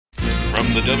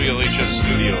from the WLHS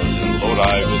studios in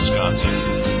Lodi, Wisconsin.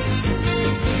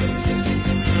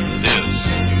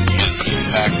 This is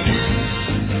Impact News.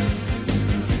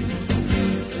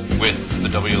 With the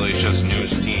WLHS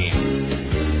News team,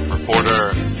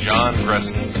 reporter John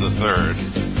Gresens III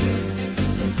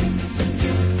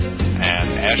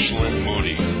and Ashlen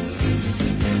Moody.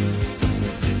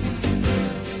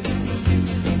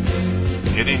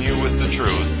 Hitting you with the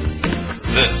truth,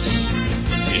 this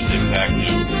is Impact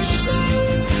News.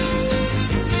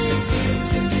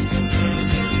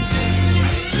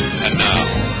 And now,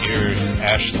 here's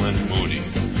Ashlen Moody.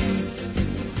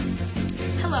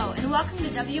 Hello, and welcome to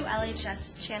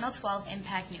WLHS Channel 12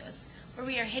 Impact News, where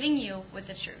we are hitting you with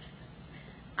the truth.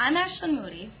 I'm Ashlen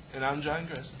Moody. And I'm John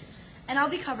Gresens. And I'll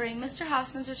be covering Mr.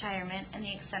 Hoffman's retirement and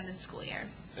the extended school year.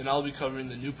 And I'll be covering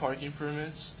the new parking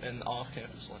permits and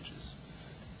off-campus lunches.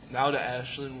 Now to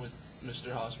Ashlen with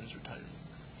Mr. Hoffman's retirement.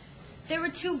 There were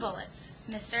two Bullets,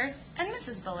 Mr. and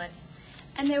Mrs. Bullet,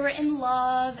 and they were in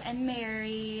love and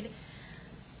married,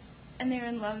 and they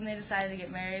decided to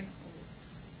get married.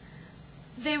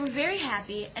 They were very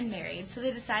happy and married, so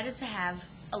they decided to have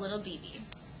a little baby.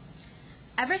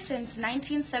 Ever since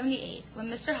 1978, when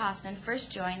Mr. Hoffman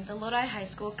first joined the Lodi High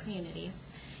School community,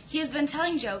 he has been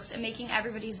telling jokes and making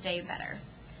everybody's day better.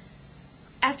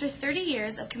 After 30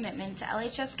 years of commitment to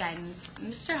LHS guidance,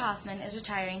 Mr. Hoffman is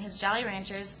retiring his Jolly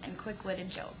Ranchers and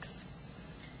quick-witted jokes.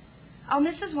 I'll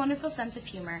miss his wonderful sense of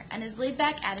humor and his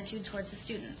laid-back attitude towards his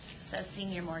students, says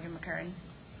Senior Morgan McCurran.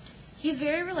 He's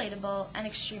very relatable and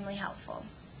extremely helpful.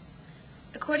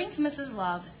 According to Mrs.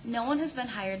 Love, no one has been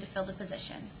hired to fill the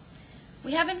position.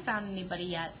 We haven't found anybody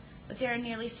yet, but there are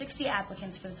nearly 60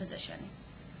 applicants for the position.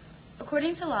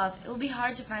 According to Love, it will be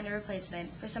hard to find a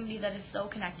replacement for somebody that is so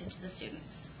connected to the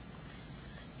students.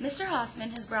 Mr.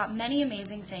 Hoffman has brought many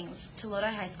amazing things to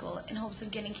Lodi High School in hopes of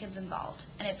getting kids involved,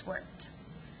 and it's worked.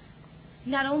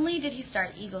 Not only did he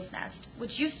start Eagle's Nest,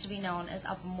 which used to be known as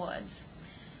Upham Woods,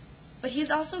 but he's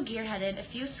also gearheaded a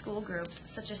few school groups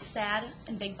such as SAD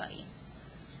and Big Buddy.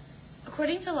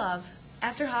 According to Love,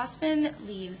 after Hoffman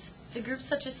leaves, the groups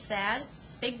such as SAD,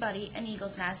 Big Buddy, and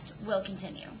Eagle's Nest will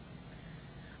continue.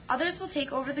 Others will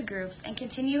take over the groups and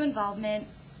continue involvement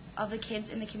of the kids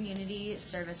in the community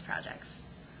service projects.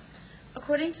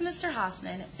 According to Mr.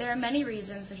 Hoffman, there are many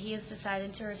reasons that he has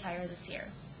decided to retire this year.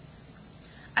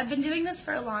 I've been doing this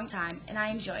for a long time, and I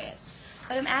enjoy it,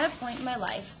 but I'm at a point in my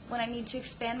life when I need to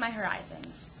expand my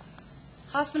horizons.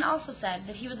 Hoffman also said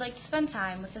that he would like to spend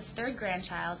time with his third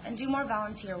grandchild and do more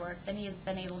volunteer work than he has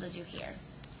been able to do here.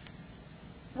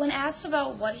 When asked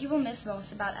about what he will miss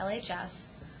most about LHS,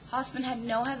 Hoffman had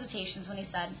no hesitations when he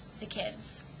said, the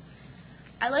kids.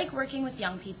 I like working with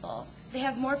young people. They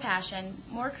have more passion,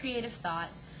 more creative thought,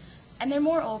 and they're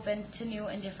more open to new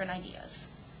and different ideas.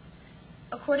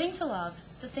 According to Love,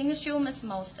 the thing that she will miss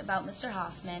most about Mr.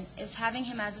 Hoffman is having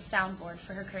him as a soundboard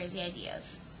for her crazy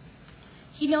ideas.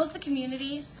 He knows the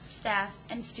community, staff,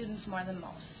 and students more than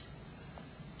most.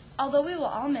 Although we will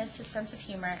all miss his sense of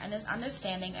humor and his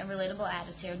understanding and relatable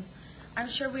attitude, I'm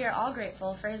sure we are all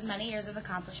grateful for his many years of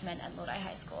accomplishment at Lodi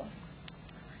High School.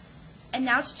 And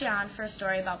now to John for a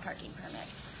story about parking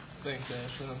permits. Thanks,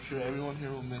 Ashlen. I'm sure everyone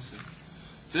here will miss him.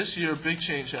 This year, a big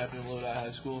change happened in Lodi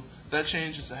High School. That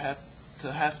change is to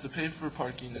have to pay for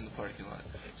parking in the parking lot.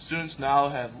 Students now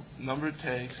have numbered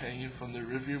tags hanging from their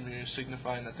rearview mirror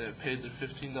signifying that they have paid their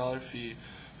 $15 fee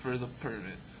for the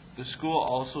permit. The school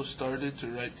also started to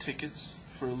write tickets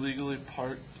for illegally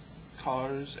parked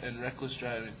cars and reckless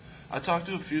driving. I talked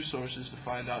to a few sources to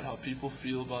find out how people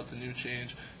feel about the new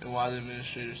change and why the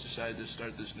administrators decided to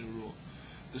start this new rule.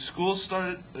 The school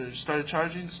started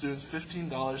charging students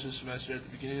 $15 this semester at the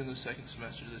beginning of the second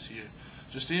semester this year.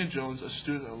 Justina Jones, a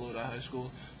student at Lodi High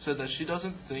School, said that she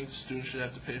doesn't think students should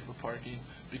have to pay for parking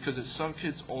because it's some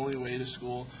kids' only way to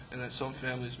school and that some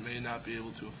families may not be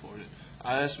able to afford it.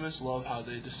 I asked Ms. Love how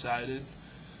they decided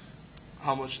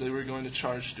how much they were going to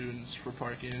charge students for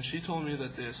parking, and she told me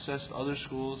that they assessed other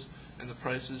schools and the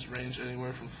prices range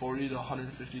anywhere from $40 to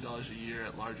 $150 a year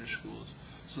at larger schools.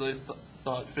 So they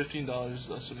thought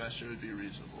 $15 a semester would be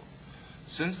reasonable.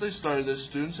 Since they started this,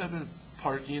 students have been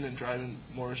parking and driving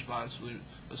more responsibly,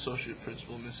 Associate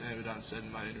Principal Ms. Amadon said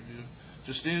in my interview.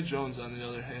 Justina Jones, on the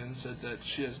other hand, said that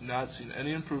she has not seen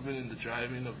any improvement in the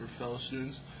driving of her fellow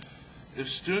students. If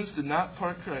students did not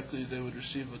park correctly, they would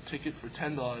receive a ticket for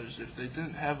 $10. If they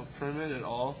didn't have a permit at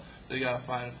all, they got a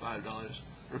fine of $5.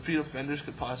 Repeat offenders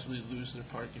could possibly lose their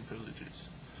parking privileges.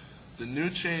 The new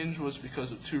change was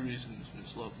because of two reasons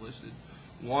Ms. Love listed.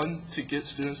 One, to get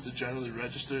students to generally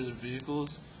register their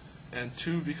vehicles, and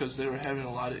two, because they were having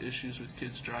a lot of issues with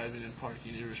kids driving and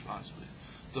parking irresponsibly.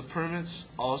 The permits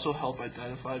also help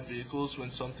identify vehicles when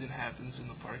something happens in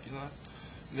the parking lot.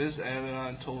 Ms.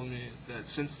 Amanon told me that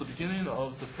since the beginning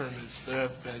of the permits, there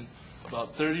have been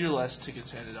about 30 or less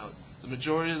tickets handed out. The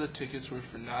majority of the tickets were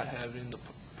for not having the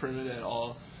permit at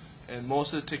all, and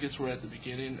most of the tickets were at the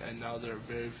beginning, and now there are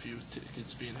very few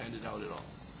tickets being handed out at all.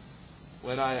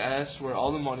 When I asked where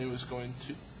all the money was going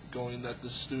that the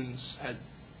students had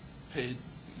paid,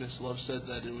 Ms. Love said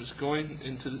that it was going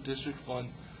into the district fund.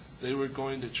 They were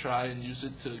going to try and use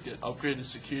it to get upgraded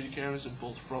security cameras in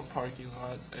both front parking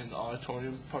lot and the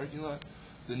auditorium parking lot.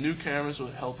 The new cameras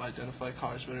would help identify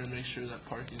cars better and make sure that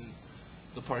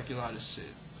the parking lot is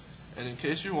safe. And in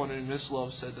case you're wondering, Ms.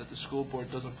 Love said that the school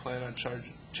board doesn't plan on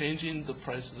changing the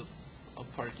price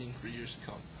of parking for years to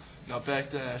come. Now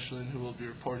back to Ashlen, who will be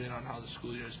reporting on how the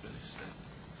school year has been extended.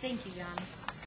 Thank you, John.